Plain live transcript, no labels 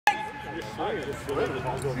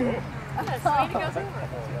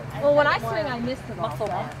Well, when I swing, I miss the ball.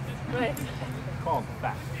 Right. Call him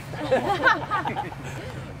back.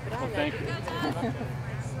 Well, thank you.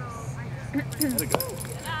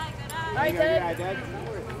 All right, Dad.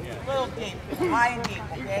 Little deep, high and deep,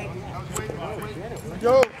 okay?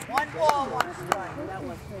 Go. One ball, one strike.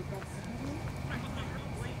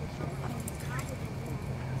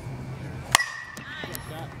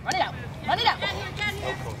 Run it out. Run it out.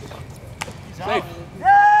 Safe.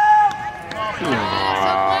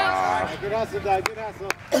 Good hustle, Dad. Good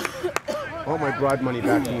hustle. All my broad money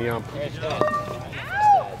back from the ump.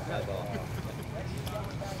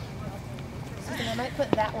 I might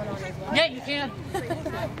put that one on as well. Yeah, you can.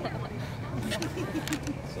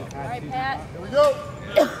 All right, Pat. Here we go.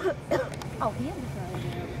 Oh, he had to throw in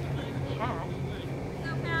there.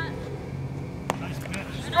 Pat.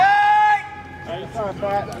 Strike! Nice on,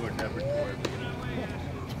 Pat.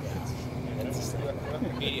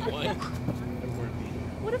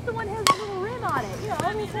 What if the one has a little rim on it? You know, I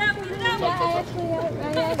mean, yeah, actually,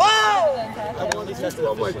 Oh! I want to test it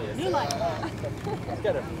on my... you like that.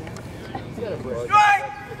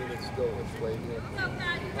 Strike!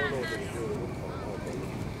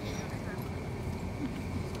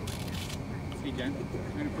 See, Jen?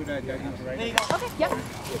 I'm going to put that Duggan to right. There you go. Okay, yep.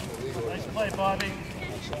 Nice play, Bobby.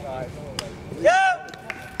 Yeah!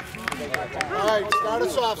 All right, start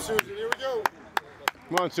us off, Susan. Here we go.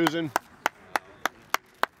 Come on, Susan.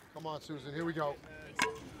 Come on, Susan. Here we go.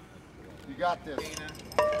 You got this.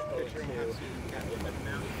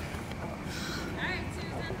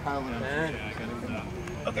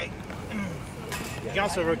 Okay. You can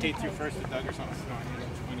also rotate through first with Doug or something.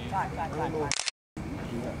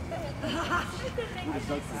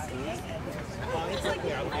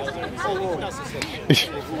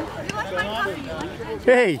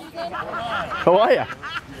 Hey, how are ya?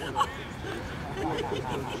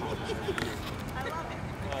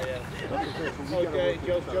 Okay,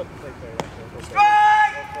 Joe's joke.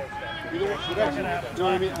 Strike! You know what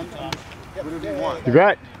I mean? Whatever you want. You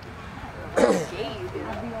got?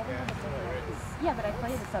 Yeah, but I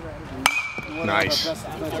played the suburb. Nice.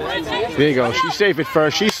 There you go. She's safe at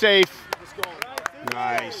first. She's safe.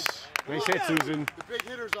 Nice. Nice hit, Susan. The big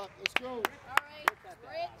hitter's up. Let's go. All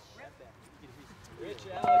right, Rich,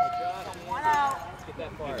 Alex, Josh. One out.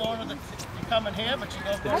 You coming here, but you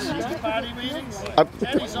go to party meetings?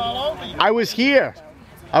 Teddy's all over you. I was here.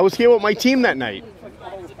 I was here with my team that night.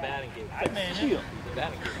 I made it.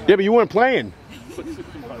 Yeah, but you weren't playing. We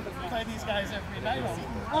play these guys every night.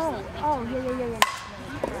 yeah.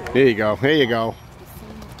 There you go. There you go.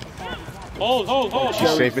 Hold.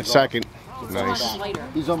 She's safe at second. Nice.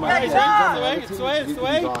 He's on my It's the way. He's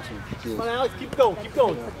awesome. Come on, Alex, keep going.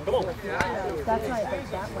 Come on. That's right,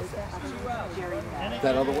 but that way,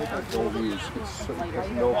 That other way, that's no use. It's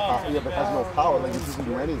no power. Yeah, but it has no power. Like, it doesn't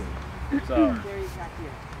do anything. So,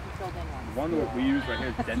 one that we use right here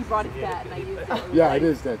is dead. He brought it that, and I used it. Yeah, it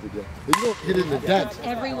is dented, yeah. You don't hit it in the dent.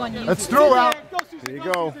 Everyone uses Let's throw out. There you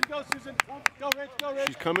go. Go, Susan. Go, Rich.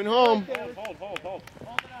 She's coming home. Hold.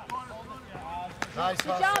 Nice.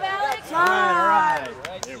 Good job, Alex. All right.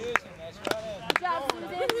 Good job,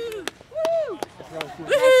 Susan. Woo! Nice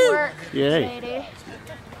work. Yay. Lady.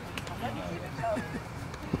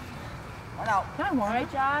 One out. Come on,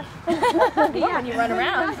 right, Josh? Yeah, when you run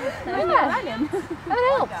around. Yeah, running. That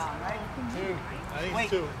helps. I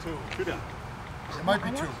think it's two down. It might be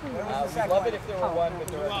two. We'd love it if there were one, but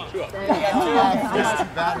there are two. There's two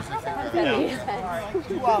batters, I think.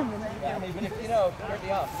 Two out. Yeah, even if, you're the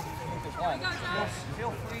up. There's one.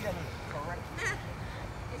 Feel free to correct.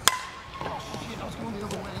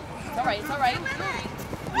 It's all right.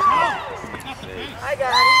 I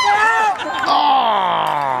got it. Oh!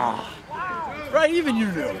 Right, even you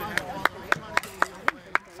knew.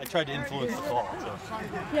 I tried to influence the ball. So.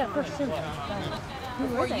 Yeah, first two.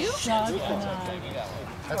 Were you?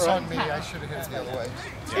 That's on me. I should have hit it the other way.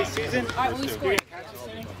 Season? All right, we scored.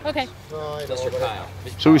 Okay.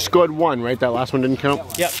 So we scored one, right? That last one didn't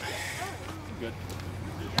count? Yep.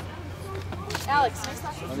 Alex,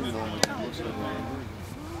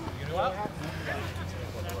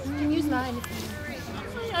 you can use mine if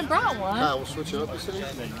you... I brought one. We'll switch it up.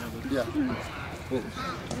 Yeah.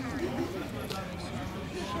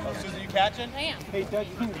 Susan, you catching? I am. Hey, Doug,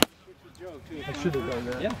 you can switch with Joe, too. I should have done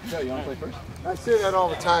that. Yeah. Joe, you want to play first? I say that all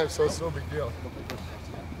the time, so it's no big deal.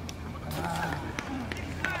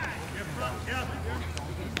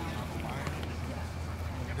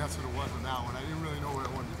 That's what it was with that one. I didn't really know what I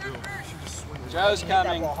wanted to do. I should just swing it. Joe's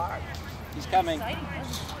coming. He's coming.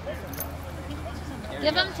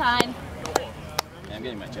 Give him time. Yeah, I'm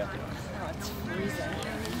getting my jacket on.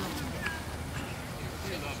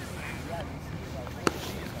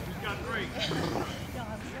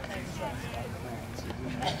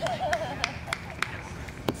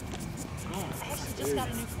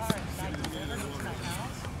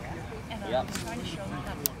 Yep.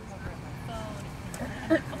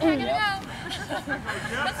 Okay, gotta go.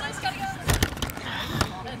 That's nice, gotta go.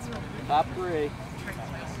 Top 3.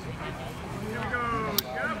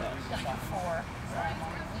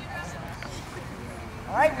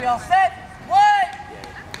 All right, we all set? What?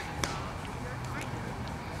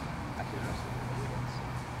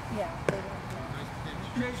 Yeah.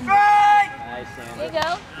 Strike! Nice, Sandra. There you go.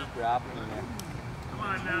 Keep dropping in there. Come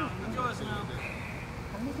on now. It's yours now.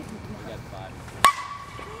 You got 5.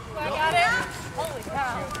 I got it. Holy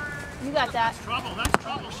cow. You got that. Trouble, that's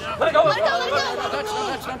trouble, Chef. Let it go, let it go.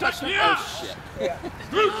 Touch. Oh, shit.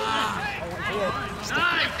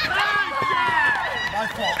 Nice,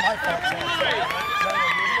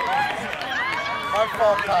 My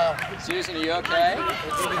fault, Kyle. Susan, are you okay?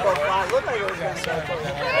 Look like it was going to start.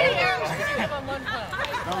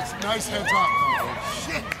 Nice heads up, though.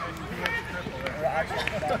 Shit.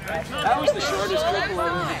 That was the shortest triple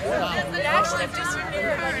ever. It actually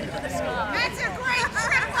disappeared into the sky. That's a great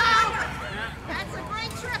triple! That's a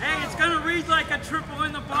great triple! Hey, it's gonna read like a triple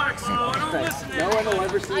in the box, so don't listen to No it. one will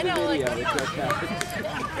ever see the know, like, video. It's okay.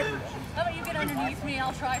 How about you get underneath me?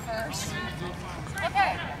 I'll try first.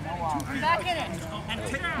 Okay. I'm back in it. And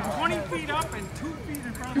take 20 feet up and 2 feet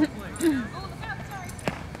in front of the plate.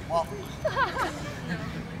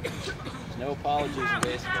 No apologies in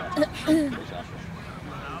baseball.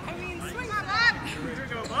 I mean, swing up! Here we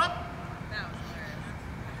go, Bob.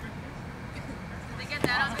 Did they get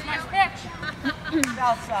that on video? Nice pitch.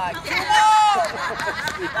 Outside. No!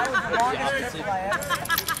 That was the longest triple I ever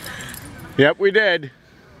had. Yep, we did.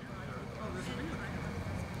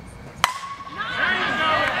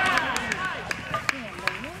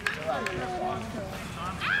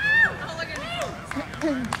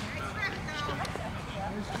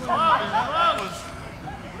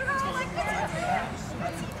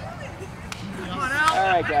 All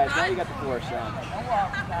right, guys. Now you got the 4 shot.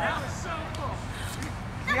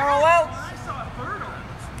 0 outs.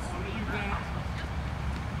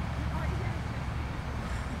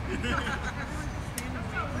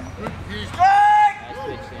 Strike! Nice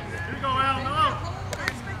pitch, Sandra. Here we go, Al, no.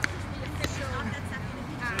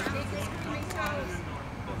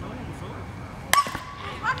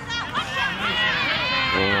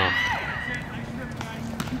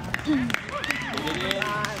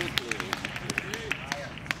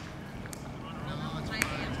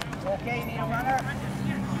 Okay, need a runner?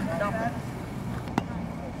 Dump it.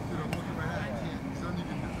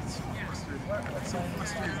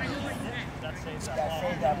 Gotta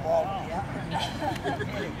save that ball. Yeah.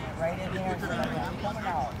 Right in there. So I'm coming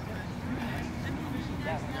out.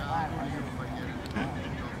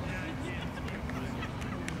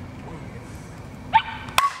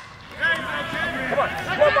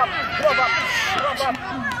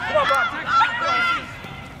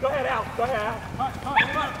 Go ahead, Al. Go ahead, Al.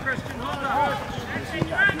 Hold up, Christian. Hold up.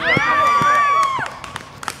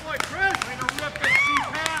 Boy, Chris, we're going to rip this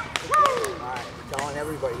CPAP. Alright, we're telling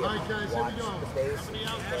everybody. All right, guys, here we go. The base. Okay,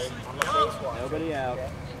 I'm the base one. Nobody out.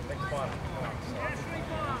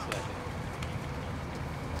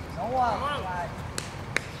 No outside.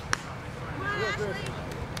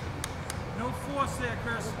 No force there,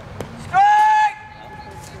 Chris. Strike!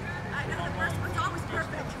 I know the first one's always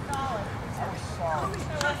perfect.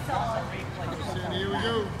 Sandy, here we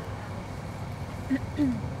go.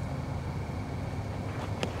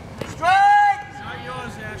 Strike! Not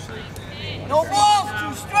yours, Ashley. No balls,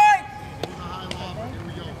 2 strikes! Hold the high lob. Here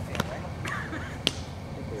we go.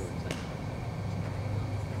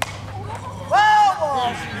 Wow,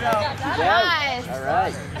 balls! She's out. Nice. All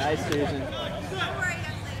right. Nice, Susan.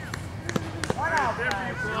 One out,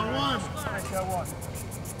 guys.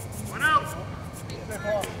 One out.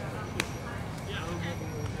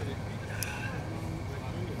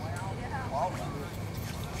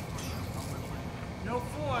 No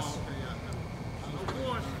force. No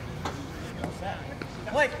force.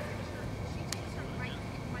 Wait.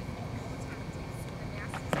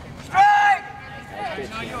 Strike! Nice pitch,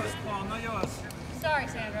 Not Sandra. yours, Paul. Not yours. Sorry,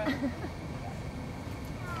 Sandra.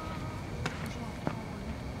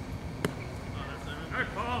 Hey,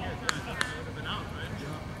 Paul.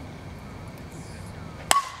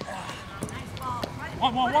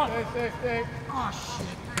 One. Stay. Oh, shit.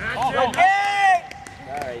 Okay!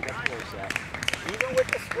 All right, that's 4 shot. Even with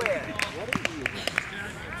the square. What are you doing?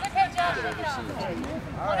 It's okay, Josh. Look it up.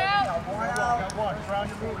 One out. One out.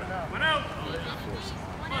 One out. You got 4 shots.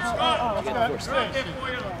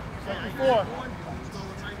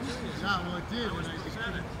 Yeah, well, it did when I just get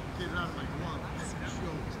it out of my glove.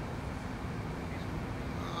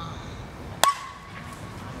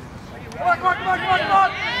 Come on.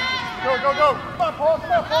 Go. Come on, Paul.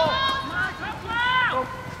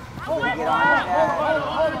 Get on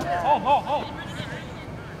that.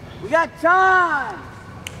 We got time.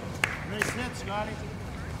 Nice hit, Scotty.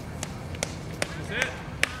 That's it.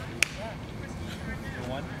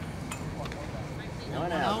 One.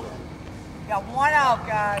 One out. We got one out,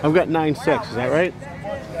 guys. I've got 9-6. Is that right?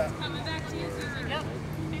 Coming back to you, Susan. Yep.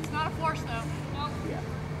 It's not a force, though.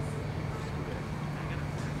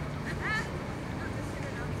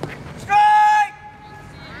 Strike!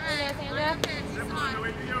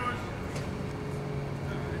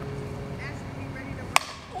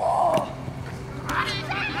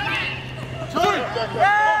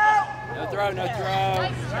 No throw, no throw.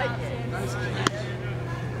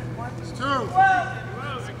 It's 2.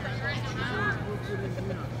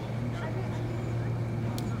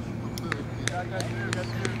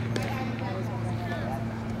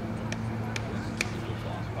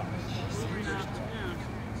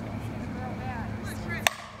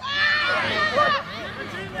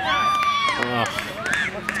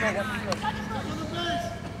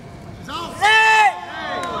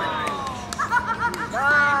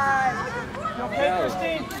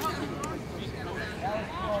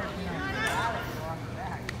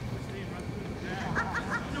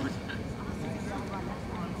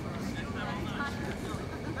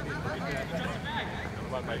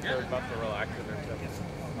 My third buffalo relaxer there.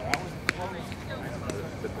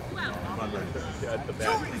 At the back.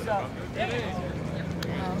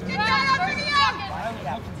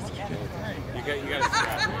 You got to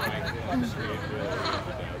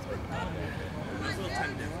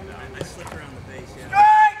I slipped around the base, yeah.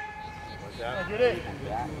 What's that? Get it.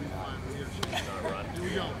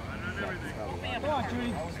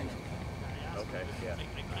 Okay, yeah.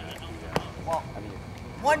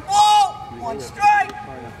 One ball, one strike.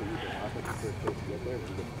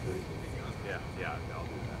 Yeah, I'll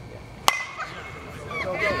do that.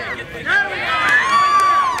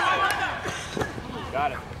 Got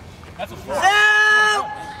it. That's a four. Out.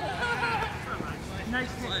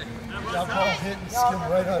 That ball hit and skimmed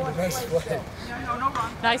right on the nice play.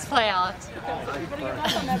 Nice play, Alex.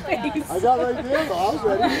 I got right there, though. I was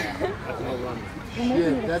ready.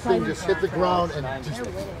 Yeah, that thing just hit the ground and just...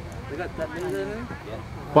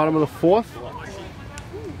 Bottom of the 4th?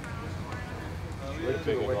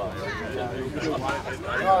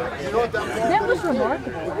 That was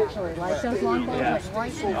remarkable, actually. Like those long balls, like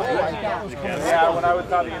right like that. Yeah, when I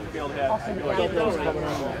was on the infield head.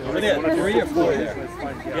 What is it? 3 or 4 there?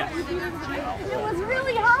 It was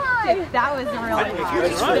really high. That was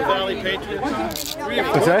really high. The Valley Patriots.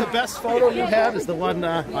 What's that? The best photo you have is the one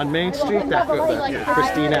on Main Street, that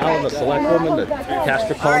Christine Allen, the select woman, that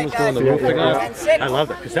Castor Cohen was doing the roofing on. I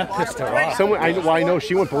love it, because that pissed her off. Someone, I know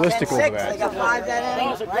she went ballistic over They that. got 5 that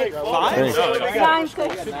inning, right? 5?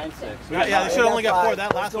 9-6. Yeah, they should have only got 4.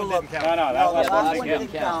 That last one didn't count. No, that The last last one one didn't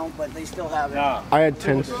didn't count, but they still have it. No, I had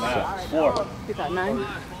 10. 4. You got 9?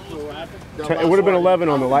 It would have been 11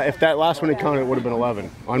 on the last. If that last one had counted, it would have been 11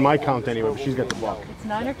 on my count anyway. But she's got the block. It's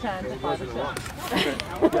 9 or 10, 5 or 6.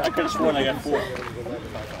 I could have sworn I got 4.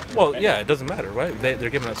 Well, yeah, it doesn't matter, right? They're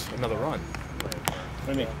giving us another run. What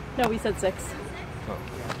do you mean? No, we said 6.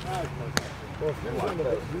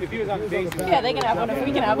 If he was on base, Yeah, they can have one if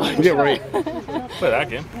we can have one. Yeah, right. Play that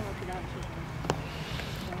game.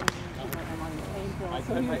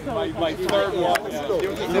 my third one. Yeah. There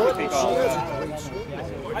was a sympathy call.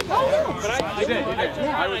 But I did.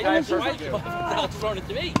 I was first. Now throwing it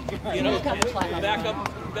to me. You know, back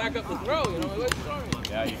up the throw. You know, what's throwing me?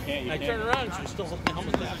 Yeah, you can't. I turn around and she's still holding the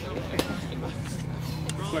helmet down.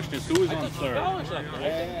 Question is, who was on third?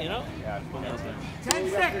 You know? 10-6.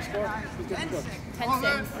 10-6.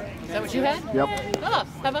 10-6. Is that what you had? Yep. Oh,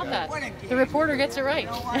 how about that? The reporter gets it right.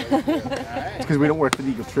 It's because we don't work for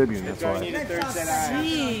the Eagle Tribune. That's why.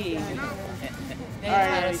 Gee. All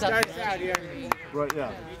right, start us out here. Right.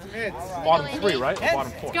 Yeah. Bottom 3, right? Or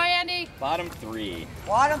bottom 4? Let's go, Andy. Bottom 3.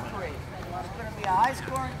 Bottom 3. It's going to be a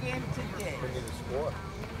high-scoring game today.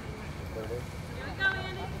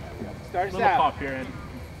 Start us Little out. pop here, Andy.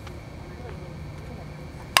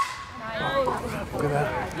 It's good.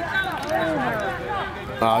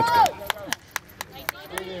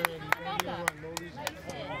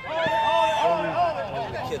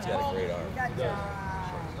 The kid's got a great arm.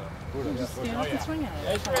 Just stand up and swing at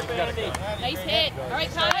it. Nice hit. All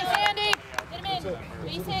right, Thomas, Andy. Hit him in.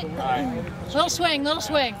 Base hit. Little swing, little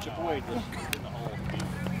swing.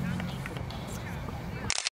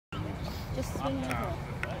 Just swing it.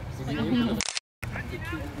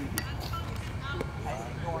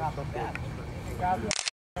 Going off the bat.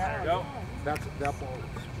 Go. That ball.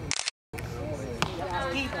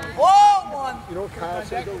 Keep. Whoa! You know what Kyle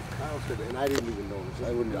said though? Kyle said, and I didn't even notice.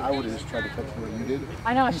 I would have just tried to catch him where you did.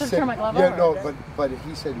 I know, I should have turned my glove over. Yeah, no, but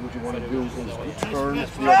he said what you want to do is turn the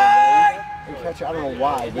other way and catch it. I don't know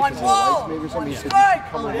why. Because of the lights maybe or something. He said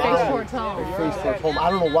come around. Face towards home. Face towards home. I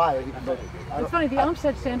don't know why. But it's funny, the ump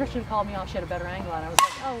said Sandra should have called me off. She had a better angle, and I was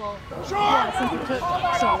like, oh, well, yeah, since it took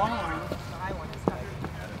so long.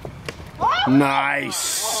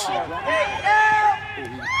 Nice.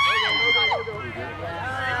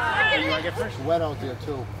 I get fresh wet out there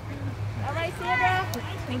too. All right, Sandra.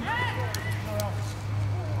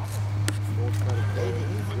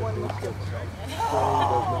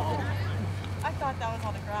 I thought that was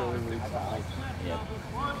on the ground.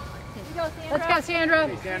 Let's go,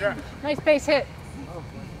 Sandra. Sandra. Nice base hit.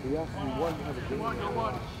 We actually won.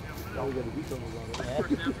 Now we got to do something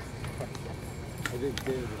about it. I think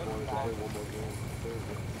David just wanted to play one more game.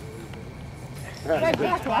 Right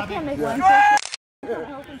back, I can't make one. I'm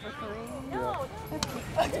hoping for 3. No.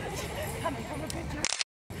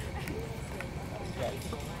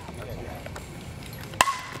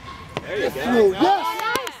 There you go. Yes!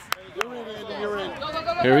 You're in, Andy. You're in.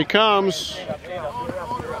 Here he comes.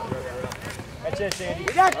 That's it, Sandy.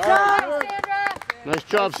 Nice, Sandra. Nice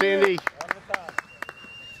job, Sandy.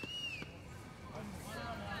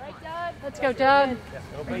 Right, Doug. Let's go, Doug.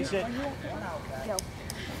 No base hit.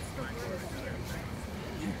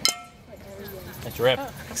 That's your rip.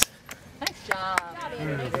 Nice job.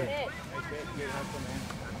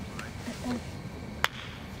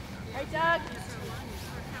 Right, Doug.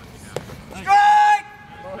 Strike!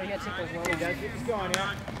 Oh, you got to take those low ones. Keep this going,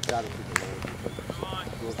 yeah. Got to keep it low.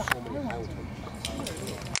 There's so many pounds.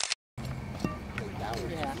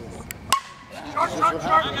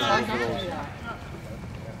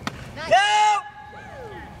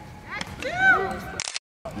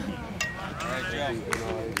 Yeah.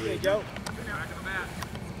 Hey, Joe.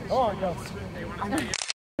 Oh, Joe.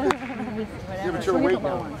 Yeah, but you're awake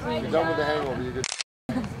now. You're done with the hangover. You're good.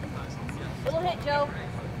 Little hit, Joe.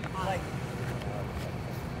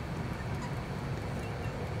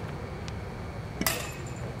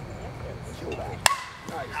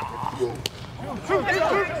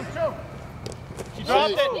 She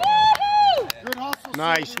dropped it. Good hustle.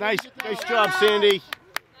 Nice, nice job, Sandy.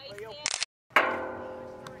 Let's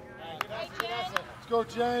go,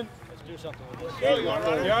 Jen. Let's do something with this. You all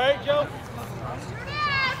right, Joe?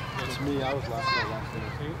 It's me. I was last night.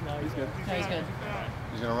 No, he's good. No, he's good.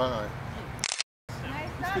 He's gonna run on it.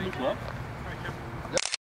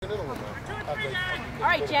 All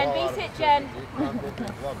right, Jen. Base hit, Jen.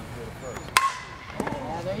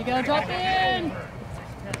 Yeah, there you go. Drop in.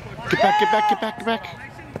 Get back.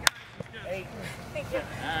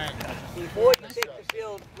 Before you take the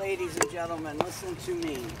field, ladies and gentlemen, listen to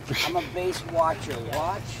me. I'm a base watcher.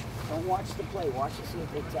 Don't watch the play. Watch to see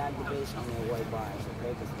if they tag the base on their way by.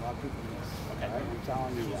 Okay? Because a lot of people miss. Okay. All right? I'm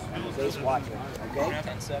telling you that. I'm a base watcher. Okay?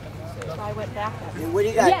 10-7. So I went back. What do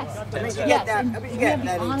you got? Yes. Let me get that. Let me get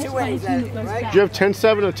that. In 2 innings, right? Do you have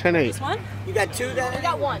 10-7 or 10-8? This one? You got 2 then? I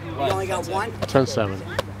got 1. You only got 1? 10-7.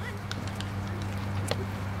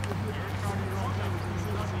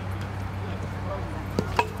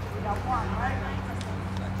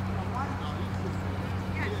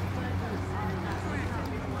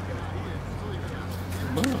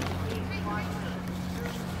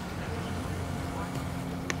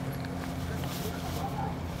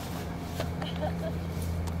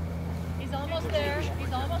 He's almost there.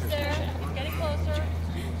 He's almost there. He's getting closer.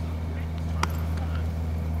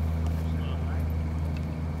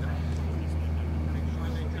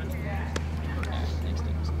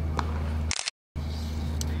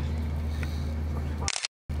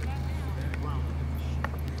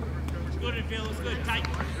 Good, it feels good. Tight.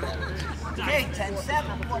 Okay,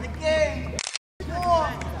 10-7 for the game. 4.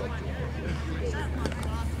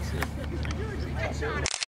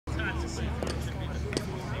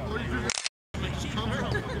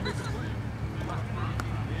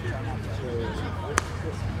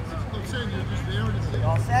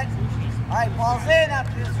 All set? All right, ball's in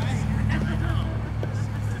after this.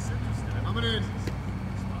 Coming in.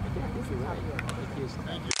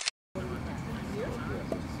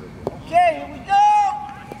 Okay, here we go.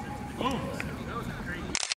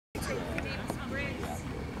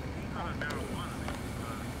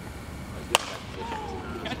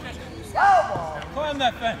 Climb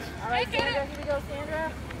that fence. All right, Sandra. Here we go,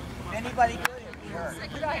 Sandra. Anybody good? Sure.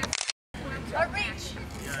 Start reach.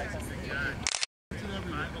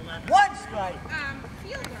 1 strike.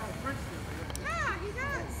 Fielder. Yeah, he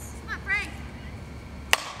does. Come on, Frank.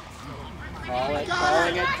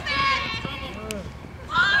 Calling it.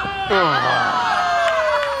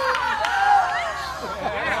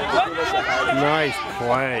 Nice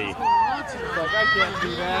play. Like, I can't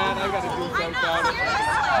do that. I got to do something about it.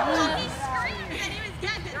 He screamed that he was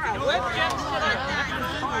dead. I'm not going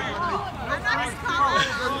to call him.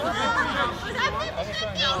 Was that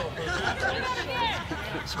 50-50?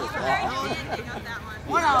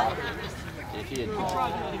 One out. If you didn't. All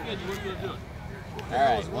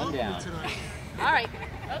right, one down. All right.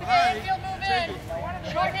 Okay, field move in.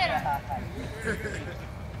 Short hitter.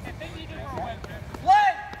 Play!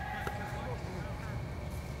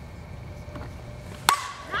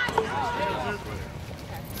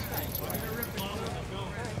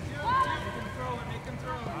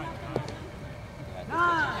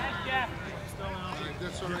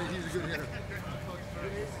 That's all right. He's a good hitter.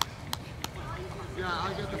 Yeah,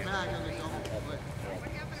 I'll get the bag and then double play.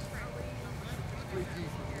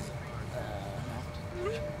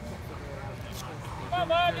 Come on,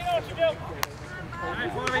 bud, you know what you do. All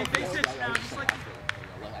right, Bobby, face it now, just like I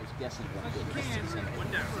was guessing you can. One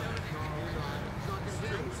down. Look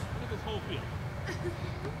at this whole field.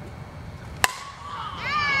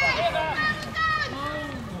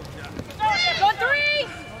 Go three.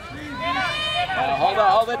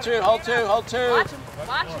 hold it two, hold two. Watch him.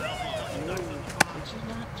 Watch him.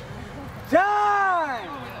 Time!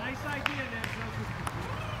 Nice idea there,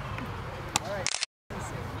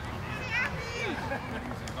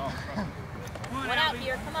 One out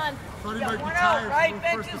here. Come on. One out, right,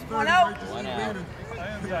 benches, one out. One out.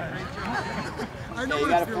 I know You what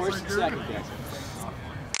got it to feels force like, it dude. second there.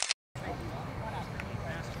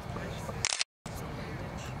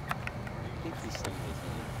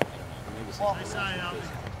 Nice eye,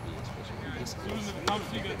 Albie. As soon as it comes,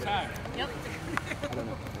 you get tagged. Yep. I don't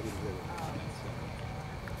know.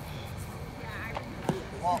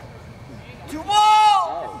 Two balls!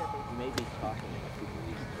 Oh, you may be talking about people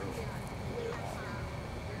leaving early.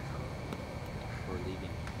 Or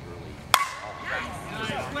leaving early.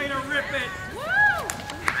 Nice way to rip it.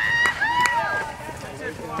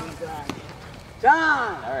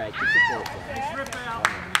 John! All right, keep the fourth one. Nice rip out.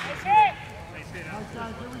 Nice hit. Nice hit out.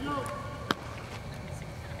 Outside, here we go.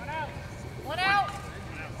 One out.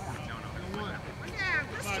 Yeah,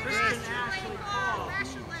 Christian Ashley ball.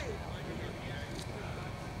 Ashley.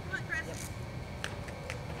 Come on, Chris.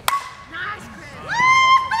 Nice, Chris.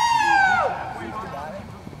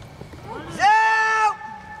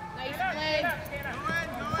 Nice play.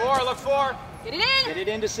 Four, look four. Get it in. Get it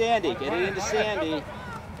into Sandy. Get it into Sandy.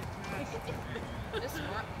 This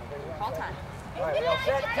one. Call time.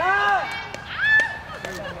 Set time!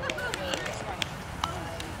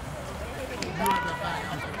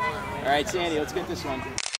 All right, Sandy, let's get this one.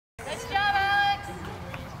 Nice job, Alex.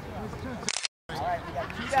 All right, we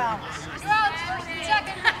got two down.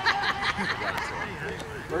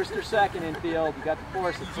 First or second infield. You got to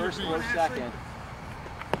force it. First or second.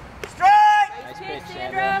 Strike! Nice pitch,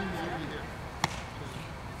 Sandra.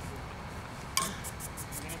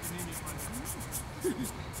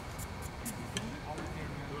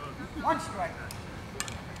 One strike.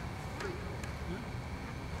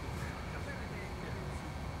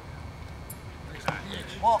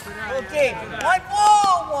 Ball, okay. One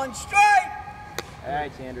ball, one strike. All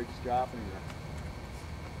right, Sandra, just dropping it.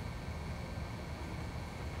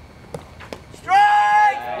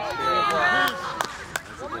 Strike!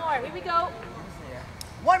 One more. Here we go.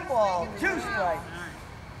 One ball, two strikes.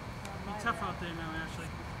 Be tough out there now, Ashley.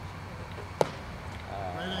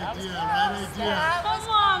 Right idea. Come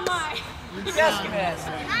on, Mike. Yes, miss.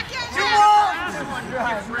 Two balls, one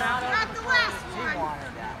strike. Not the last one.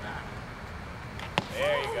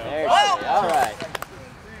 There you go. There you go. All right.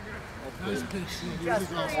 Nice pitch. That's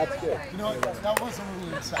good. You know, that wasn't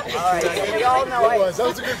really inside. All right, we all know It was. That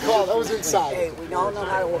was a good call. That was inside. Hey, we all know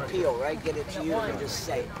how to appeal, right? Get it to you and just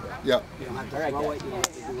say it. Yep. You don't have to throw it, you don't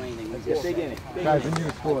have to do anything. Just dig in it. Guys, we need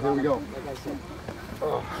a score. Here we go. Like I said.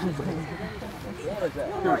 Oh,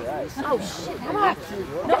 shit. Come on.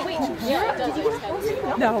 No, wait. Zero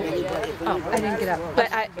doesn't. No. Oh, I didn't get up.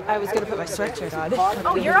 But I was going to put my sweatshirt on.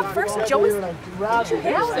 Oh, you're up first. Joe is.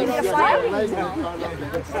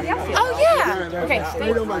 Oh, yeah. Okay.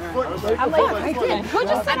 I'm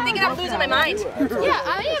like, I'm thinking I'm losing my mind. Yeah,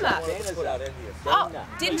 I am up. Oh,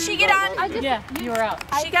 didn't she get on? Yeah, you were out.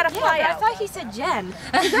 She got a fly out. I thought he said Jen.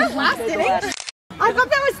 Is that last inning? I thought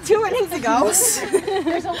that was 2 innings ago.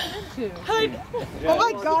 There's only 2. Oh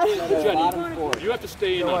my God. Jenny, you have to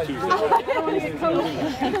stay in on Tuesday. What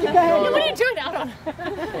are you doing out on?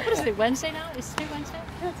 What is it, Wednesday now? Is today Wednesday?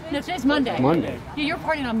 No, today's Monday. Monday. Yeah, you're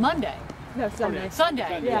partying on Monday. No, Sunday.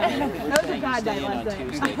 Sunday. Yeah. That was a bad night last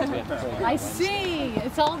night. I see.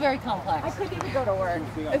 It's all very complex. I couldn't even go to work.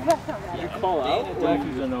 That's not bad. You call out? I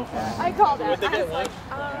I called out. I was like,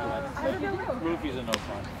 Roofies are no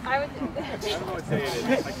fun. I would. I don't know what day it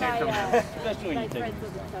is. I can't come out. Especially when you take it.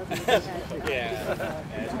 Yeah.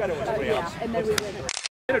 It's better when somebody else. And then we win.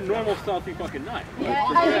 Get a normal salty fucking night. Yeah,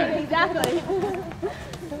 I mean, exactly.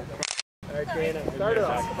 All right, Dana, start it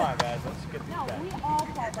off. Come on, guys, let's get these back. We all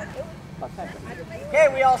felt like it was Okay,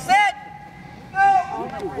 we all set? Go! All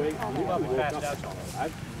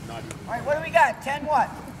Alright, what do we got? 10 what?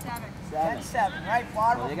 10-7, right?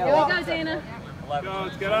 Bottom. Here we go, Dana. 11. Go,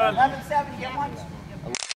 let's get on. 11-7, get one.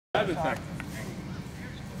 11 seconds.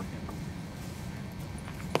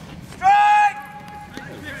 Strike!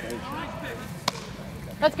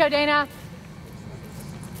 Let's go, Dana.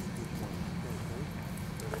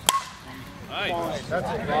 Nice. That's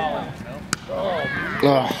a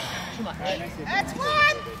That's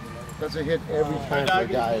one! That's a hit every time for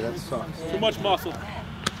the guy. That sucks. Too much muscle.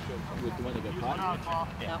 With the one that got caught?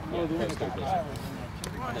 Oh, the one that got caught.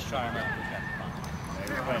 Just try him out.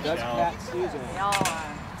 That's Pat Susan.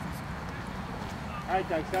 Alright,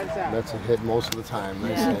 Doug, start us out. That's a hit most of the time.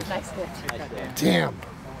 Nice hit. Nice hit. Damn.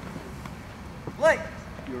 Blake!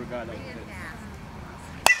 You were a guy that was hit.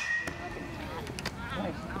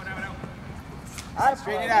 Alright,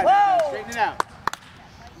 straighten it out. Straighten it out.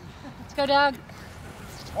 Let's go, Doug.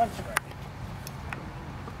 One strike.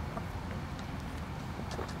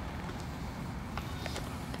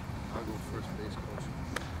 I'll go first base, coach.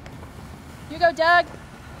 You go, Doug.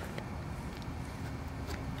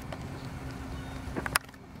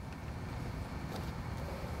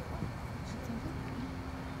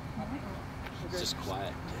 It's just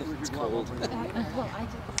quiet. It's cold.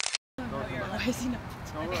 Why is he not?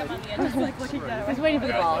 I was waiting for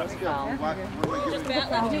the ball. It was foul.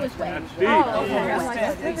 He was waiting.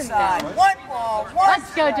 Inside. One ball, one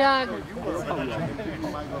Let's go, Doug. Oh,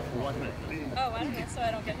 I don't know, so I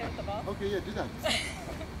don't get hit with the ball. Okay, yeah, do that.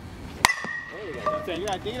 You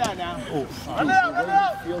gotta dig it out now. Run it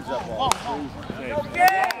out. Fields that ball.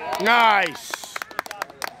 Okay. Nice.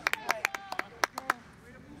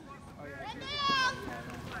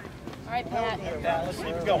 All right, Pat. Now, let's keep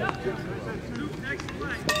it going.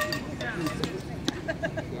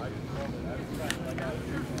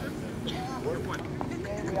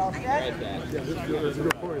 We all set?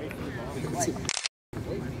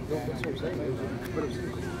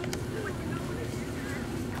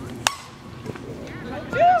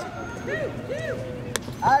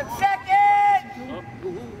 Second!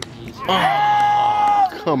 Oh,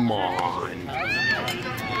 come on.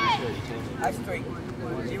 That's three.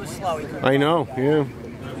 He was slow. He couldn't. I know, yeah.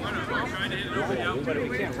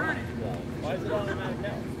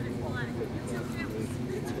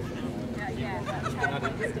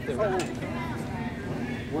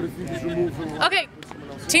 What if you just remove from Okay,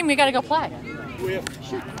 team, we gotta go play.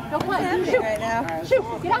 Shoot, go play. Shoot right now. Shoot,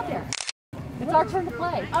 get out there. It's our turn to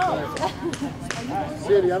play. Oh.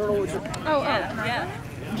 Sandy, I don't know what you're... Yeah.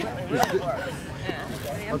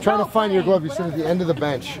 I'm trying to find your glove. You said at the end of the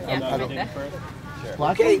bench. I don't...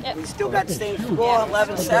 Okay, we still got the same score,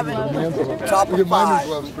 11-7. Top of five.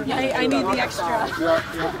 Yeah, I need the extra. God,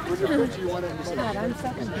 I'm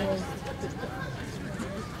second.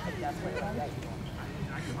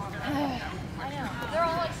 I know. They're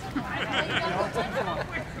all like similar.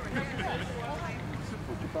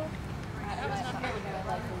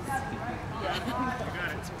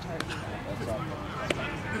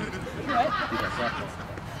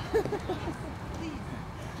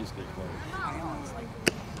 Just get close.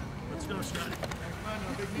 Let's go, Scott.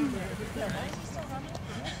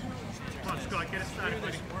 Come on, Scott, get us started,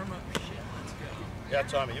 buddy. Yeah,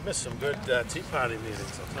 Tommy, you missed some good Tea Party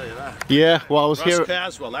meetings, I'll tell you that. Yeah, well, I was Russ here.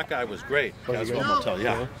 Caswell, that guy was great. Caswell Motel,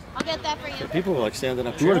 yeah. I'll get that for you. People were like standing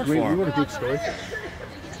up We cheering had for him. a great story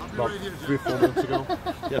about 3 or 4 months ago.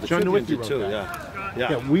 Yeah, the John Tribune Nowicki did wrote too, that. yeah.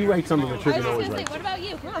 Yeah, we write something the I was Tribune just always gonna say, writes. what about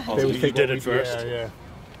you? Come on. Oh, They always you take did what it we- first? Yeah.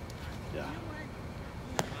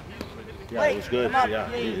 Yeah, it was good.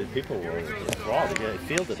 Yeah, people were enthralled. They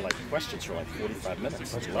fielded like questions for like 45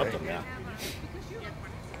 minutes. I loved them, yeah.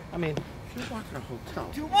 I mean, if you walk in a hotel,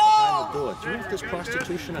 behind the door, do you know if there's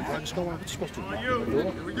prostitution and drugs going on? What are you supposed to do? Walk in the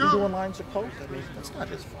door? You doing lines of coke? I mean, that's not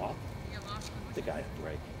his fault. The guy had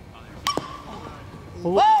break.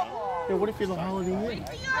 Yeah, what if you're the Holiday Inn?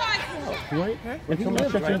 Right? When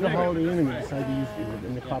someone checks into the Holiday Inn and they decide to use it,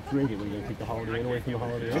 and the cops raid it, we're going to take the Holiday Inn away from the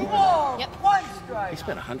Holiday Inn? Yep. One strike. He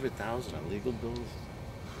spent $100,000 on legal bills.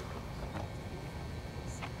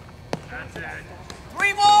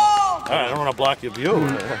 3 balls! All right, I don't want to block your view.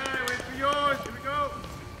 Wait for yours, here we go.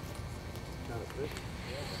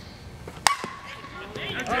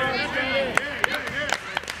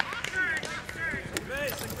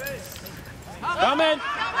 Coming!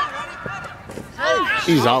 Hey!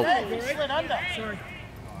 He's out.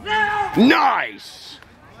 Nice.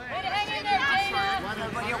 Way to hang in there, Dana.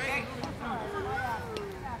 Everybody okay?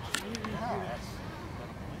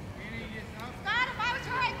 Scott, if I was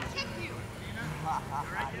her, I'd kick you.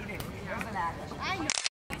 There's an act. I know.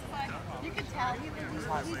 You can tell. He's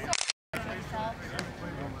so himself.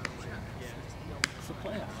 It's a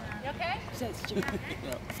playoff. You okay?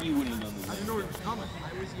 You wouldn't know this. I didn't know he was coming.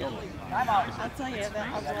 I'm out. I'll tell you that.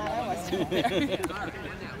 I'm glad I wasn't there.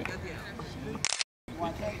 You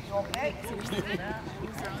want to take you okay?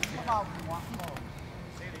 Come on, we want more.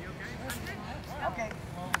 Okay.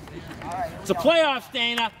 All right. It's a playoff,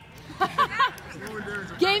 Dana.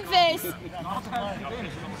 Game face. It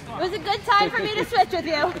was a good time for me to switch with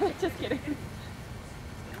you. Just kidding.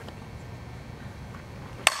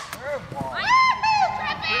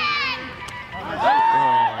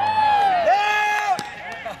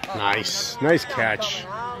 Nice. Nice catch.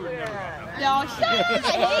 No, shut up. I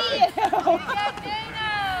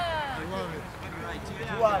hate you.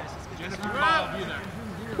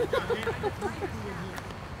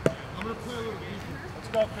 Let's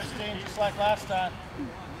go, Christine, just like last time.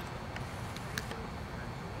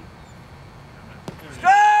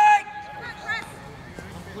 Strike!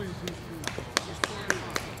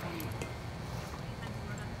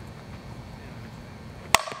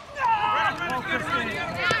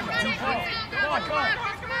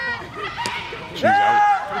 She's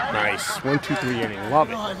out. Nice. 1, 2, 3 inning. Love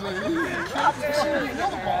it. I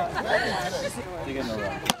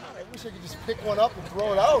wish I could just pick one up and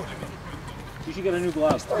throw it out. You should get a new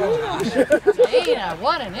glove. Dana,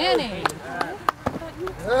 what an inning.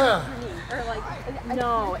 Yeah.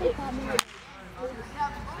 No.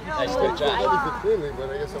 Nice, good I job. did it cleanly, but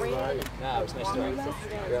I guess I was all right. Nah, it was nice doing it.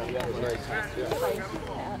 Yeah, it was nice.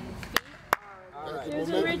 Yeah. There's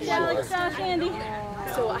a ridge Alex Andy.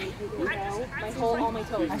 So all my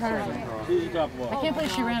toes. I heard it. I can't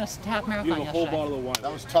believe she ran a half marathon yesterday.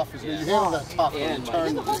 That was tough. You handled that tough. You took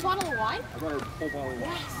a whole bottle of wine? I brought a whole bottle of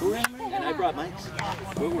wine. Who ran mine? And I brought mine.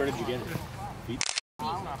 Where did you get it? Feet?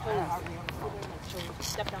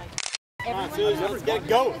 Stepped on. Come on, Susan, let's get it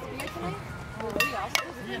going.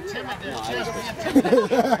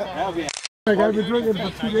 I've been drinking for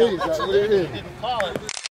 2 days. What do you mean?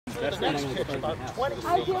 That's not about 20. I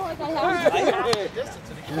feel like I have. Just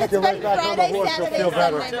get right back on the horse. You'll feel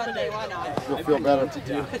better. You'll feel better. Get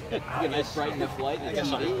a nice bright enough light. It's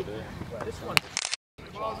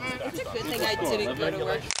a good thing I didn't go to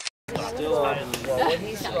work. Still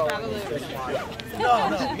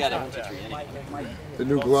The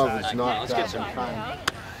new glove is not that kind.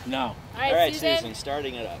 No. All right, Susan,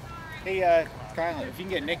 starting it up. Hey, Kyle, if you can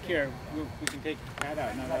get Nick here, we can take Pat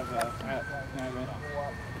out. Not have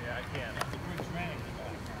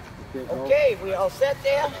Okay, we all set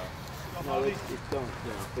there? No, it's don't.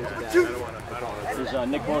 Is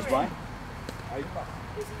Nick close by?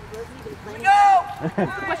 Go!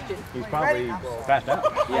 He's probably passed out.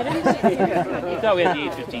 He thought we had the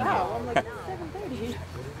 8:15 game.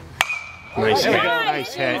 Nice hit.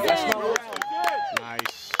 Nice hit.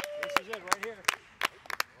 Nice. This is it right here.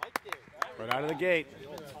 Right out of the gate.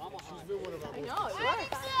 I know, it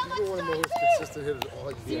works. She's been one of the most consistent hitters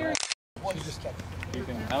all year. I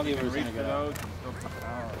don't think we're going to get out.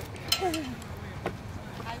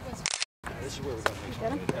 This is where we're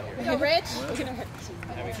going to make We go Rich.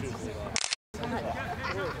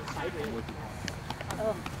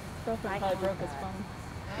 Oh, probably broke his phone.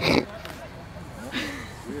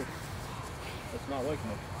 It's not like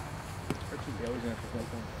much. Richie's always going to have to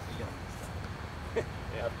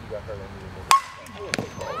Yeah, after you got hurt,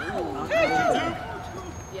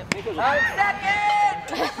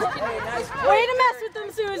 Way to mess with them,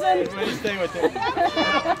 Susan. Way to stay with them.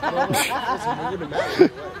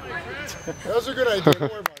 That was a good idea. Don't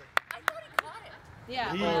worry about it.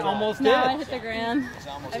 Yeah. He almost No, did. I hit the ground.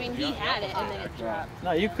 I mean, he had it and then it dropped.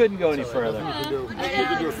 No, you couldn't go any further.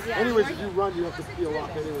 Anyways, if you run, you have to peel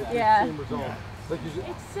off anyway. Yeah. Same result. Like you just,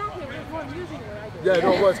 Exactly. There's more music than I did. yeah,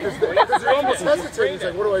 no, it was because you're almost hesitating. It's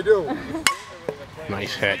like, what do I do?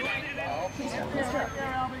 Nice hit.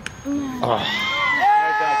 Oh.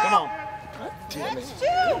 Come on.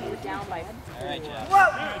 We're down by. All right, Jeff.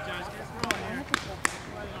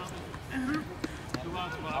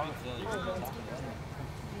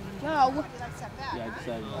 No. Yeah, I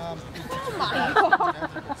decided. Oh my God.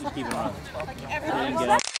 Just keep it on.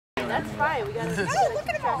 That's fine. We gotta.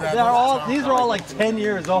 They're all. These are all like 10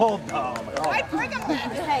 years old, though. Hey,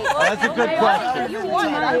 That's a good question. You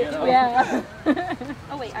won, right? Yeah.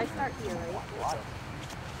 Oh wait, I start here, right?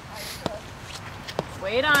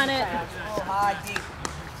 Wait on it. High, deep.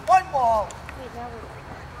 One ball. Wait, now we're.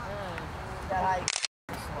 That high.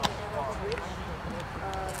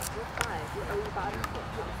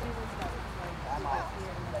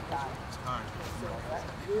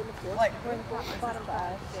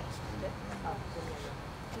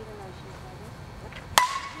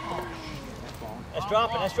 That's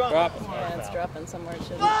dropping, that's dropping. Yeah, it's dropping somewhere it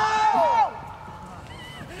shouldn't.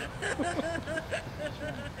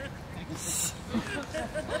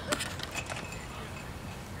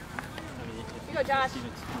 You go, Josh.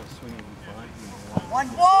 One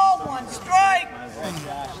ball, one strike.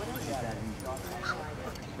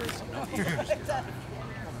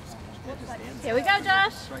 Here we go,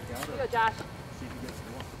 Josh. Here we go, Josh.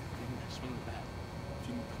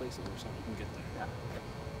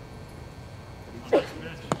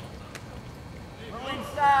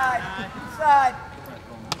 Inside, inside.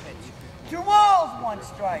 2 balls, 1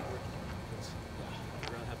 strike.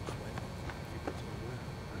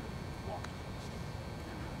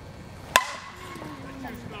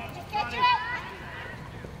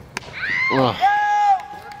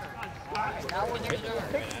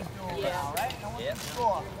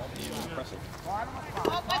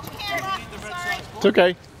 It's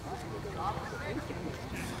okay.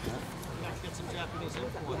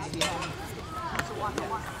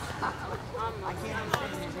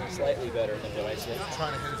 Slightly better than what I said.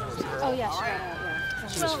 Oh, yeah, sure.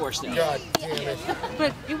 She was forced out. God damn it.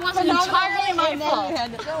 But it wasn't entirely my fault.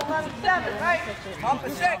 Still 11-7, right? Up a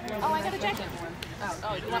 6. Oh, I got a jacket.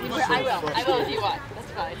 Oh, you want me to wear? I will if you want.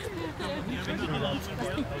 That's fine.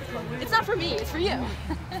 It's not for me, it's for you.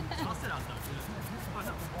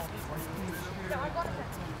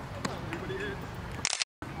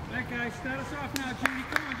 That guy, start us off now, Judy.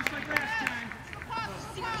 Come on, just like last time.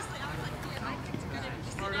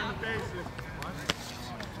 Start on the bases.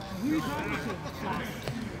 Who are you talking to?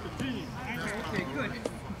 The team. Okay, good.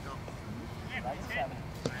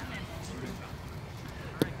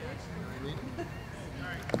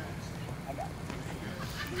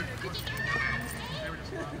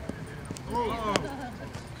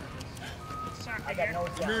 I got no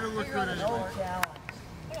challenge. You made it look good anyway. No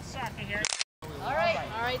challenge. All right,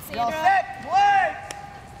 Y'all Sandra. set, play!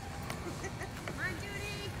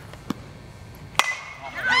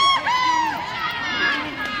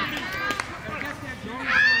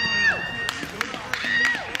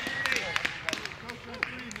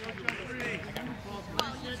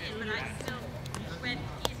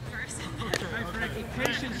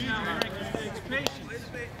 Patience now, Frankie. Patience.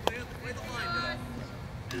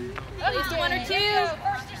 At least 1 or 2.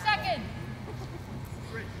 First or second.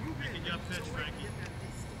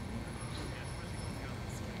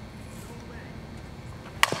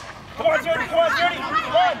 Come on, Judy, come on, Judy.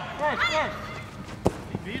 Run.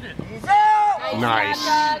 Beat it. He's out! Nice. Nice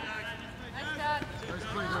job. Nice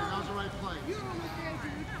play, Greg. That was the right play.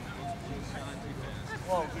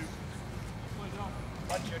 Whoa.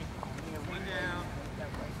 One, Judy. One down.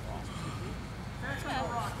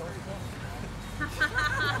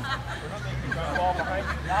 Ball behind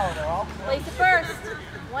you. Now they're all Place it first.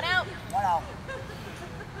 1 out. 1 out.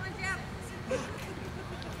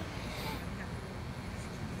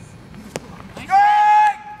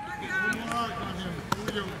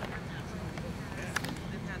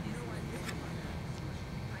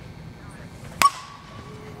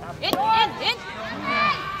 In.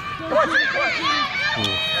 Right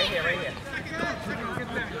here, right here.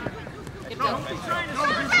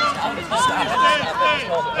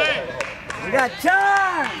 We got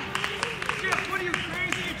time! Chip, what are you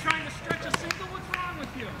crazy? You're trying to stretch a single? What's wrong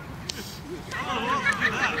with you? All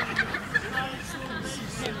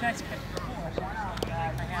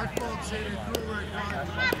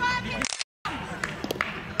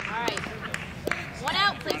right. 1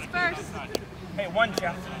 out. Place first. Hey, 1,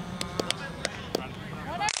 Jeff.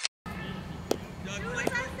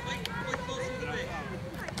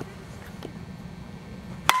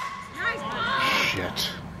 Shit.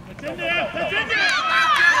 It's in there. It's in there.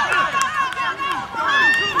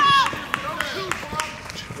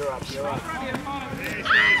 You're up.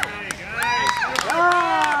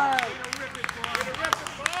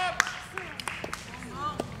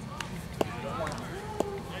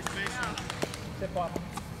 Tip up.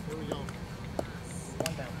 Here we go.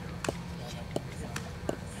 1 down.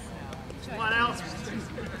 What else?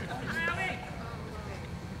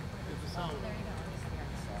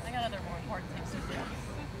 I got other more important things to do.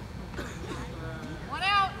 1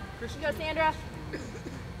 out. Here she goes, Sandra.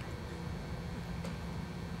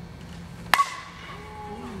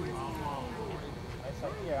 Nice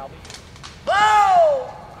idea, Albie. Whoa!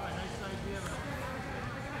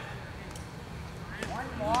 1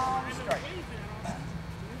 long strike.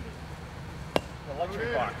 The luxury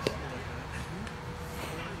box.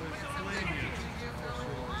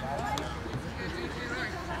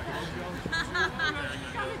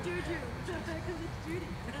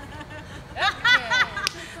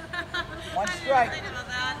 One strike.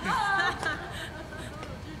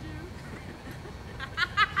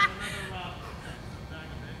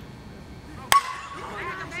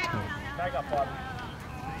 Back up, Bob.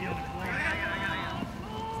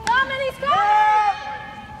 Somebody stop!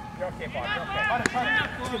 You're okay, Bob. You're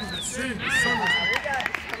okay.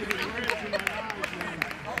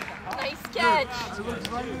 Nice catch.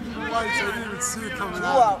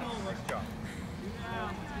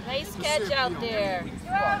 Nice catch out there.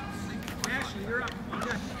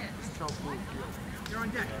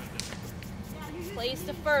 Place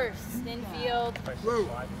to first, infield.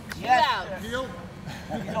 Yes. Out.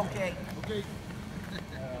 It's okay. Okay.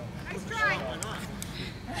 Nice try.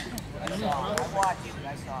 I saw it. I watched it.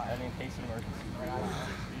 I saw it. I mean, case emergency.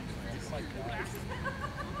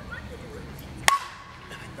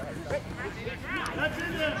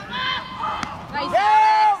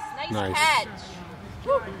 Nice catch.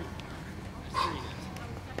 Woo.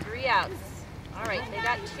 3 outs. All right, they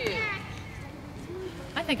got 2.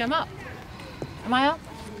 I think I'm up. Am I up?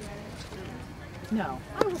 No.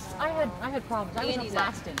 I had problems. I was Andy's up up.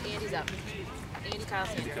 last inning. Andy's up. Andy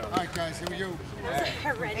Carlson. All right, guys, here we go.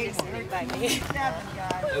 Horrendous inning by me.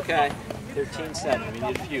 Okay. 13-7. We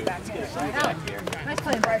need a few. Let's get a sign back here. Nice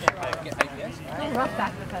playing pressure. Rough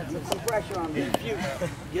back defensive. Some pressure on me.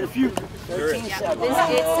 Get a few. 13-7. It's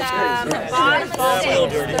bottom of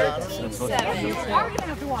 6.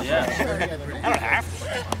 13-7. Yeah. I don't have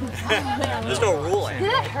to. There's no ruling. Did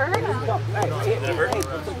that hurt?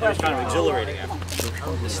 It was kind of exhilarating after.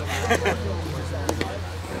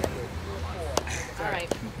 All right.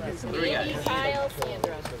 Andy, Kyle,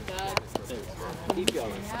 Sandra. Doug. Keep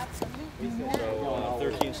going. So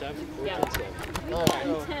 13-7? Yeah.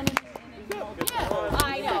 14-7. I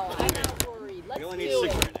know. I'm not worried. Let's We only do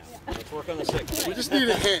need 6 it. right now. Let's work on the 6. We just need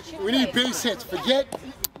a hit. We need base hits. Forget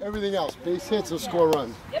everything else. Base hits will score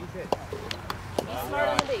runs. Yep. Be smart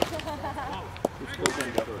on the base.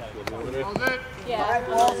 Yeah.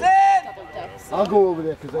 Balls in. Double ducks. I'll go over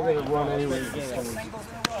there because I got to run anyway. Yeah,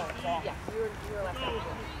 you were left out.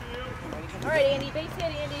 All right, Andy. Base hit,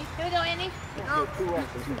 Andy. Here we go, Andy.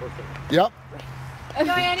 Yep.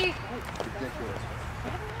 Go, Andy.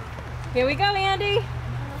 Here we go, Andy.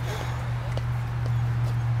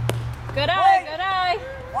 Good eye, good eye.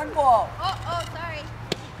 One ball. Oh, sorry.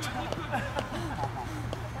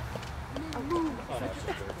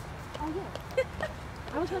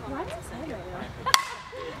 I was like, why is this right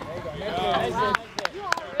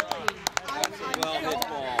Well hit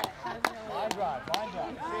ball. Line drive.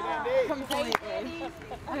 Completely.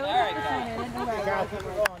 All right, Kyle.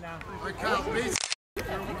 All right, Kyle,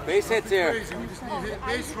 Base hits here. We just need hit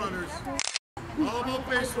base runners. All about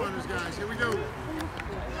base runners, guys. Here we go.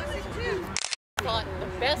 Thought the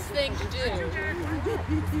best thing to do. Here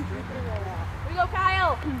we go,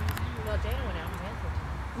 Kyle. Well, Dana went out and answered.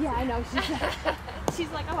 Yeah, I know.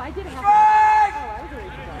 She's like, oh, I didn't have.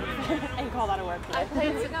 And call that a work. I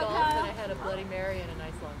played some golf and I had a Bloody Mary and a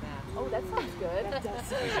nice long bath. Oh, that sounds good.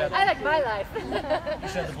 I like my life. You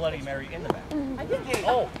said the Bloody Mary in the back. I did.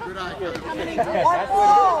 Oh. Good eye. One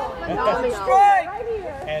ball. One strike.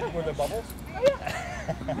 And were there bubbles?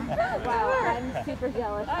 Wow, I'm super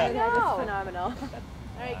jealous. I know. That is phenomenal. All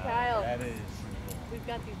right, Kyle. That is. We've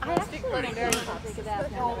got these I plastic actually Bloody Mary think cups. of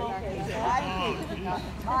that now that we're talking about it.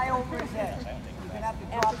 Tie over his head. You're going to have to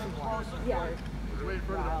drop him closer. Yeah.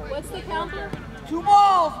 What's the counter? 2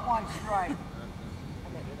 balls, 1 strike.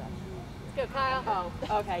 Let's go, Kyle.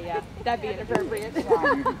 Oh, okay, yeah. That'd be inappropriate. 3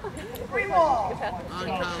 balls.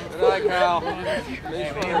 Good eye, Kyle.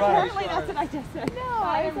 Apparently that's what I just said. No,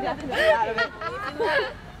 I am definitely out of it.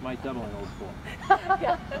 My double and old four.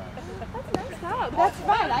 Yeah. That's a nice dog. That's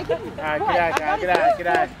fine. I can. All right, good eye, Kyle. Good eye, good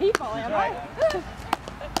eye. People, am I?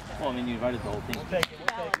 Well, I mean, you invited the whole team. All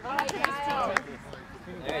right, Kyle.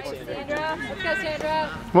 Sandra. Let's go, Sandra.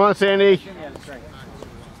 Come on, Sandy. Did you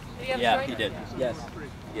have a Yeah, strike? he did. Yes.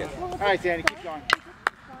 Yes. All right, Sandy, keep going.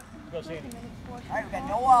 Go, Sandy. All right, we got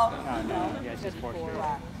no out. No. Yeah, it's just 4 straight.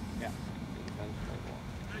 Yeah.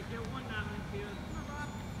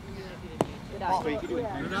 Good eye. So you can do it.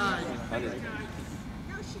 Good eye.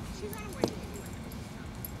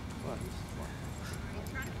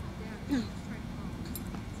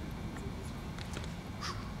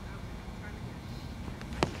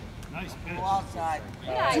 Nice pitch. Go outside.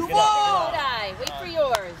 Good eye. 2 Good balls. eye. Wait for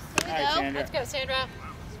yours. Here we All right, go. Sandra. Let's go, Sandra.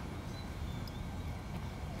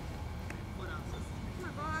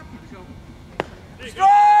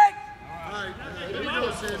 Strike. All right, here we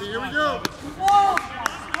go, Sandy. Here we go. 2 balls. 1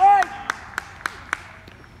 strike.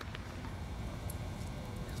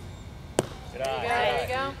 Good There eye. you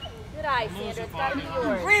go. guy, Sandra. It's gotta be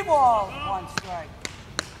yours. 3 balls, 1 strike.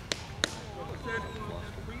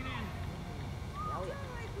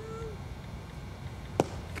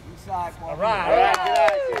 Inside ball. All right, good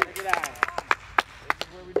eye, Sandra, good eye. This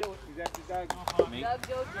is where we do it. He's after Doug. Doug,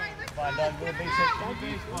 go, Jen. Come on, Doug, good base hit. Good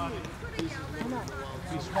base, buddy.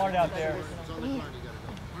 Be smart out there.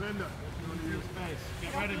 Melinda, use space.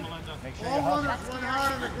 Get ready, Melinda. Make sure you hustle. One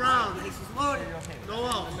hard on the ground. Base is loaded. Go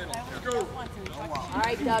out. Let's go. All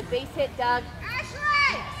right, Doug. Base hit, Doug.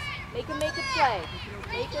 Ashley! Make him make a play.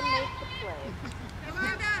 Make him make the play.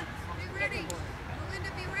 Yolanda, be ready.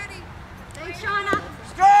 Melinda, be ready. Thanks, Shauna.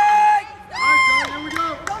 Strike! All right, John, here we go.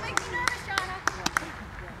 Don't make me nervous, Shauna.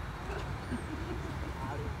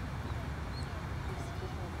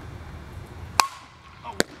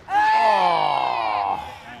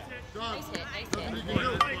 Nice hit, nice hit.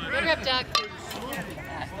 Good rip, Doug.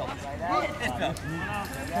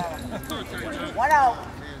 1 out.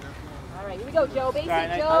 All right, here we go, Joe. Base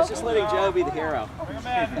hit, Joe. I was just letting Joe be the hero. Bring him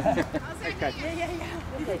back.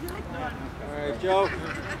 All right, Joe.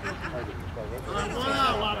 One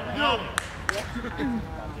out. Go.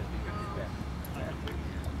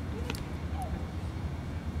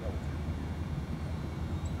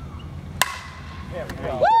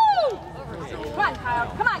 Woo! Come on, Kyle.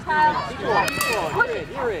 Come on, Kyle. Push it.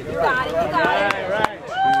 You got it. You got it. Right.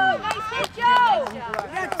 Woo! Nice hit, Joe.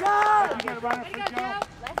 Let's go! You got to run up Way for to go, Joe. Joe.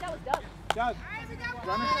 Last out was Doug. Doug.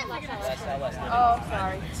 Oh,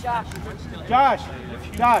 sorry. Josh.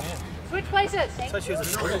 Josh. Switch places. No,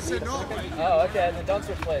 he said no. Oh, okay, then don't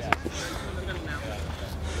switch places.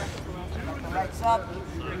 Lights up.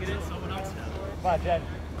 Come on, Jen.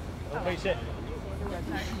 Don't base hit.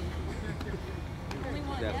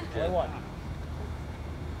 Only one.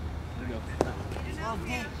 Little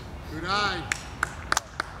deep. Good eye.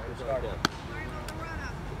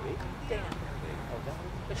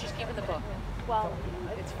 But she's keeping the book. Well,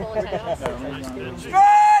 It's full attendance.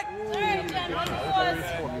 Strike! Sorry, Jen.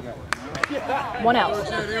 1 out.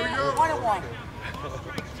 Here we go. 1 and 1.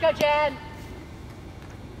 Let's go, Jen.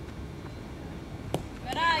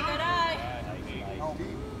 Good eye, good eye.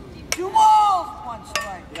 2 balls, 1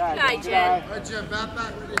 strike. Good eye, Jen. All right, Jim, bat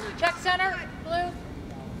back. Ready to hit. Check center, blue.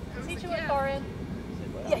 See you with Corin.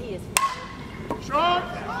 Yeah, he is. Shot.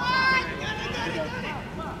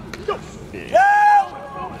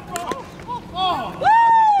 Woo!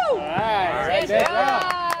 All right. Good job.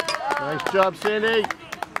 Nice job, Sandy.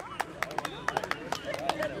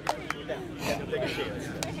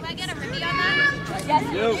 Can I get a review on that?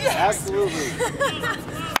 Yes, Absolutely.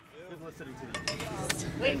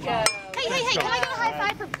 Good job. Hey, can I get a high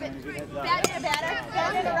five for batter?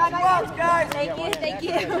 Well, guys. Thank you. Thank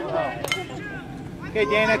you. Okay,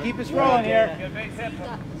 Dana, keep us rolling here.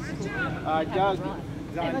 Doug.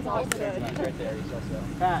 Emma's also good. Right there, he's also.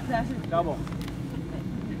 Pat, double.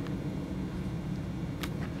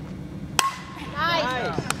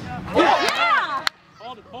 Nice. Yeah!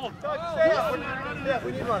 Hold it, hold.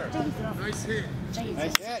 We need runner. Nice hit.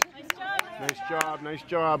 Nice hit. Nice job. Nice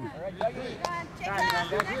job.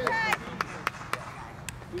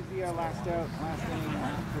 Who's the last out? Last inning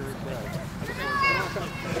after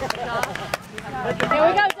Here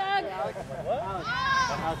we go, Doug.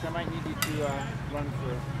 Alex, I might need you to run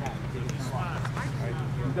for Pat.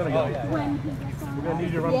 He's gonna go. We're gonna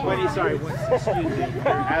need you to run. Sorry, excuse me.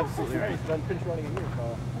 Absolutely right. Run pinch running in here,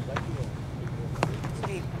 Carl.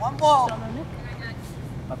 Steve, 1 ball.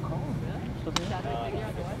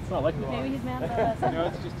 It's not like Maybe he's mad at us. No,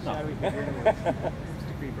 it's just a shadowy figure. Just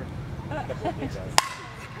a creeper.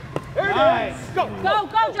 Nice. Go,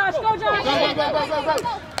 Josh. Go, Josh. Go.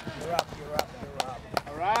 You're up.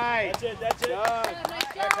 All right. That's it. Nice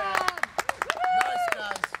job. Nice,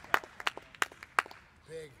 guys.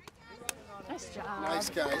 Big. Nice job. Nice,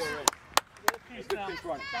 guys.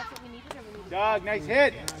 That's what we needed, or we needed? Doug, nice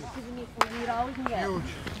hit. We need all we can get.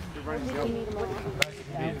 Huge. We need them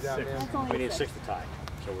all. We need 6 to tie,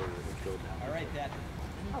 so we're good now. All right, Dad.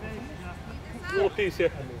 Little piece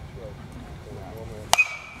here.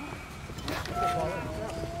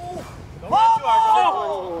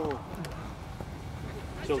 Oh!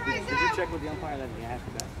 So did you check with the umpire that he asked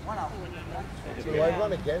about? 1 out. Do I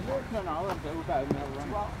run again here? No, I'll let him run.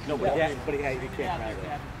 No, but he can't run it.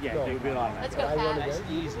 Yeah, it would be an automatic. Let's go, Pat.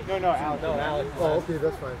 No, Alex. Oh, okay,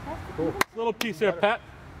 that's fine. Cool. Little piece here, Pat.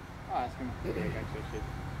 Oh, ask him. Yeah,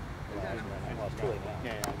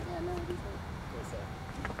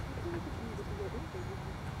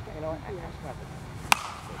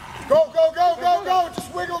 Go. Just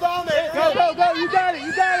wiggle down there. Go. You got it.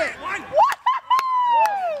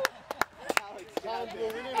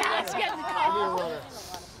 Alex, get the call.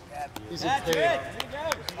 He's a pig.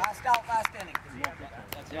 Last out, last inning.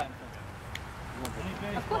 That's it.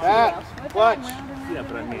 Clutch. Yeah,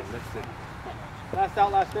 but I mean, that's it. Last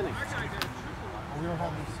out, last inning. We don't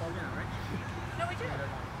have this song. No, we do.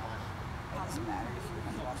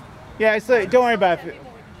 Yeah, it's like, don't worry about it.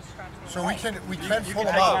 So we can pull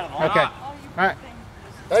them out. Okay. All right.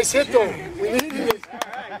 Nice hit though. We needed it. All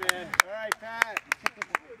right, man. All right, Pat.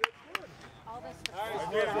 I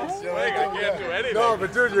can't do anything. No,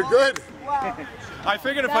 but dude, you're good. I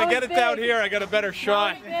figured if I get it down here, I got a better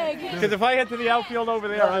shot. Because if I hit to the outfield over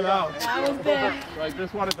there, I'm out. That was big. So I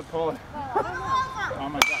just wanted to pull it. Oh,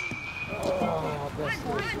 my God.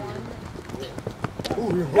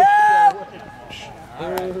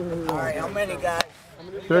 All right, how many guys?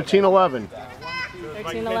 13-11.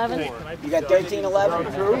 13-11. You got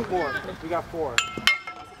 13-11? We got 4.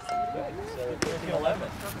 13-11.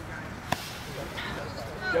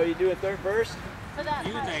 Joe, you do a third burst? You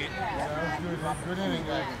can take it. Good inning,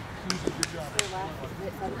 guys. Good job.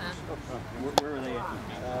 Where are they at?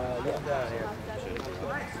 Down here.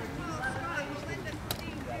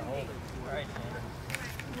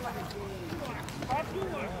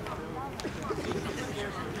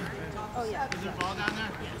 Oh, yeah. Is there a ball down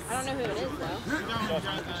there? I don't know who it is, though.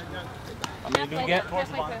 How many did we get?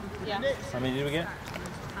 Yeah. How many did we get? 4.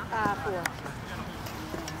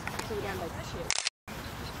 So we're down by 2.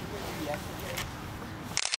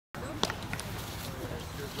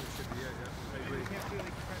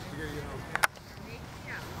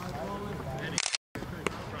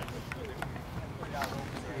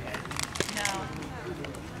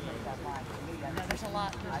 No, there's a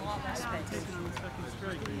lot less space.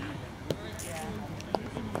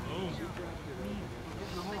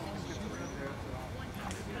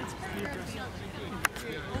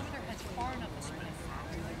 It's far enough this way.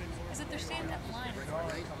 Because if they're standing that line,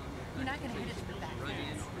 you're not going to hit it to the back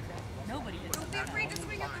fence. Nobody hits it. Don't be afraid to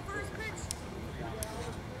swing at the first pitch.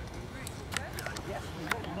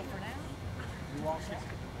 But for now, you all set.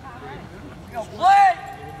 Go play!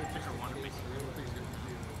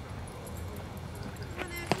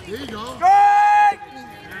 There you go.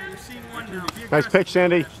 Nice pitch,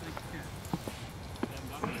 Sandy.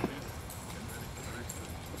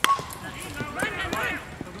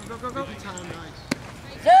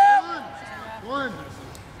 One.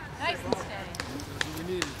 nice and steady. We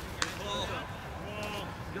need it.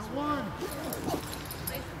 Get one.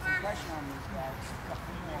 Pressure on these guys.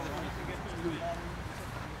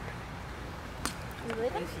 You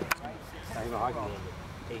leaving?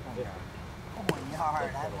 Oh, my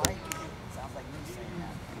yard. I like it. Sounds like me saying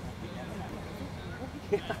that.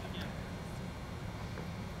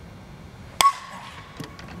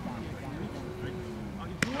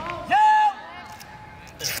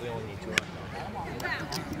 We only need 2.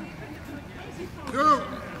 Two.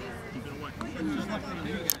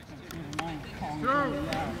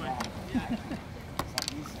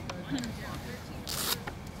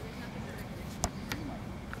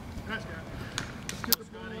 Let's get the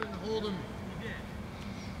ball and hold him.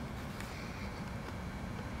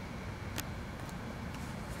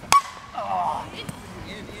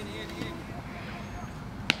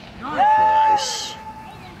 Nice.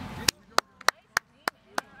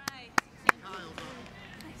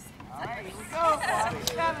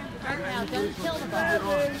 Now, don't kill the ball.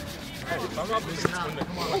 I'm up. This is when they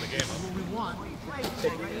come on the game.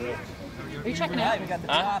 Are you checking out?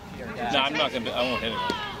 Huh? No, I'm not going to. I won't hit it.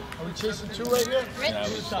 Are we chasing 2 right here? Yeah,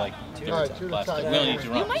 it was like 2 All right, 2 to last tie. time. We only need to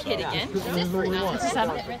run. You might so. hit again. This is what we want. This is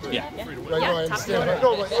 7. Yeah. Right, no, I understand. But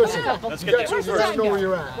no, but listen, you guys know where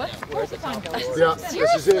you're at. Where's the time going? Yeah, this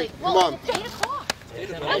is it. Come on. It's 8 o'clock.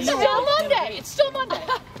 It's still Monday. It's still Monday.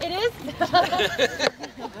 It is? Monday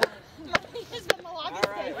has been the longest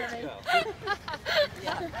day for me.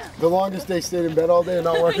 The longest day stayed in bed all day and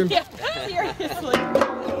not working? Yeah, seriously.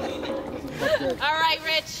 All right,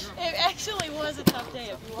 Rich. It actually was a tough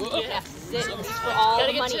day. If you want to get for all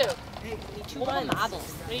the money. Gotta get 2. Need 2 runs.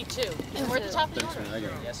 We need 2. And we're at the top of the order.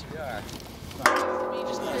 Yes, we are. You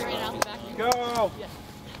just clear it out the back. Go! Yeah.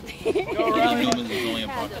 Go, Ryan. Only a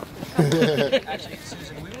bucket. Actually,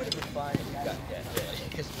 Susan, we would have been fine if you got that.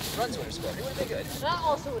 Because runs would have scored. It would have been good. That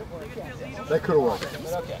also would have worked, yeah. That could have worked.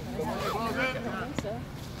 But okay. I think so.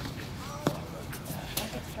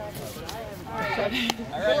 All right.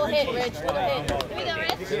 Little hit, Rich. Little hit. Here we go,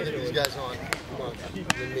 Rich. These guys on. Come on.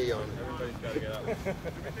 And me on.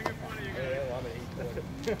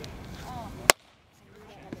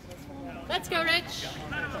 Let's go, Rich.